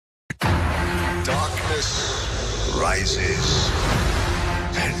Darkness rises,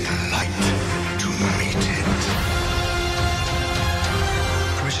 and light to meet it.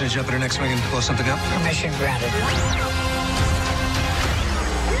 Permission to jump in her next wing and blow something up? Permission granted.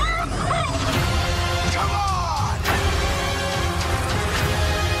 Come on!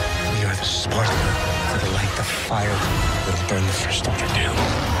 We are the spark that'll light the fire that'll burn the First Order down.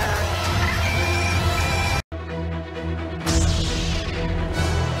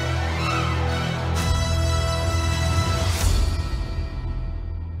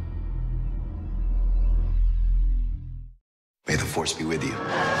 May the Force be with you.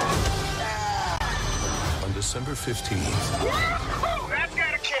 On December 15th. That's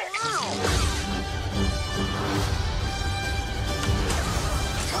got a kick!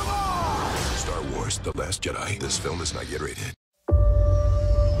 Come on! Star Wars: The Last Jedi. This film is not yet rated.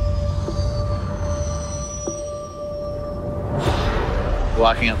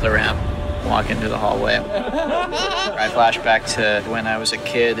 Walking up the ramp, walk into the hallway. I flash back to when I was a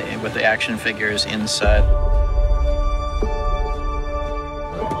kid with the action figures inside.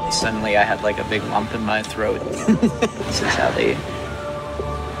 Suddenly I had like a big lump in my throat. This is how it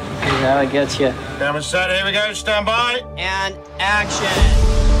gets you. Damage set, here we go, stand by. And action!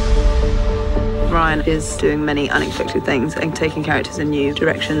 Ryan is doing many unexpected things and taking characters in new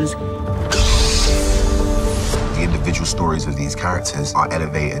directions. The individual stories of these characters are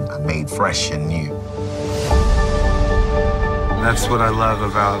elevated and made fresh and new. That's what I love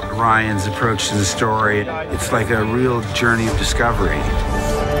about Ryan's approach to the story. It's like a real journey of discovery.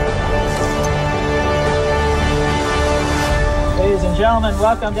 Ladies and gentlemen,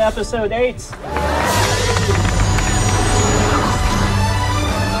 welcome to episode 8.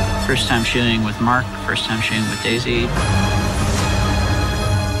 First time shooting with Mark, first time shooting with Daisy.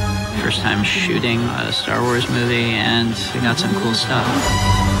 First time shooting a Star Wars movie, and we got some cool stuff.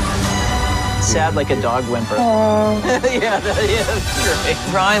 Sad like a dog whimper. Yeah, that's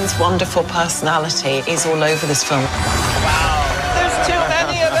great. Ryan's wonderful personality is all over this film. Wow. There's too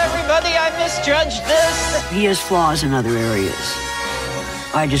many of everybody. I misjudged this. He has flaws in other areas.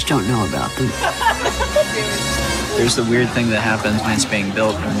 I just don't know about them. There's the weird thing that happens when it's being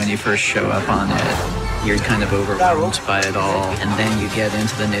built, and when you first show up on it, you're kind of overwhelmed by it all, and then you get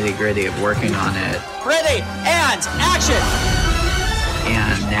into the nitty-gritty of working on it. Ready, and action!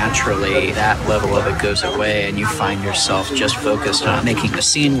 And naturally, that level of it goes away, and you find yourself just focused on making the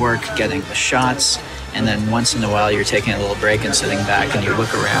scene work, getting the shots, and then once in a while you're taking a little break and sitting back and you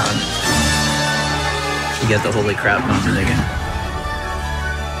look around. You get the holy crap moment again.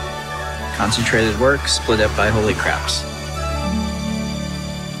 Concentrated work split up by holy craps.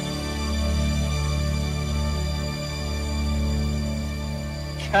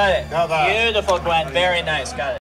 Got it. Beautiful, Gwen. Very nice. Got it.